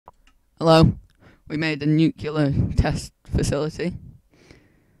Hello. We made a nuclear test facility,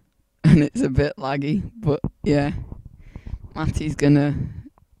 and it's a bit laggy, but yeah, Matty's gonna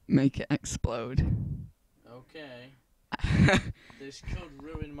make it explode. Okay. This could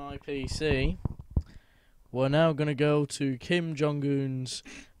ruin my PC. We're now gonna go to Kim Jong-un's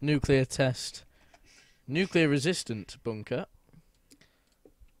nuclear test, nuclear-resistant bunker.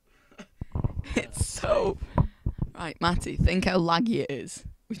 It's so... Right, Matty, think how laggy it is.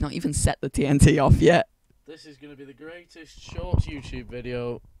 We've not even set the TNT off yet. This is gonna be the greatest short YouTube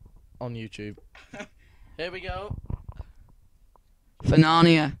video on YouTube. Here we go. For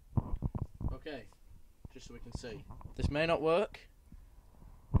Narnia. Okay, just so we can see. This may not work.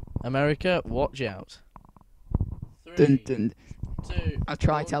 America, watch out. Dun, 3, dun. 2. I'll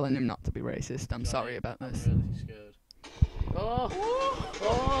try 1. telling him not to be racist. I'm sorry about I'm this. really scared. Oh!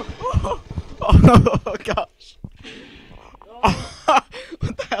 Oh! Oh gosh. Oh!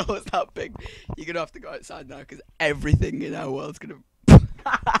 What the hell was that big? You're gonna have to go outside now because everything in our world's gonna.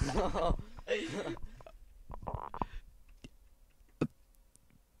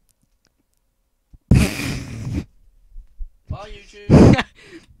 Bye, YouTube.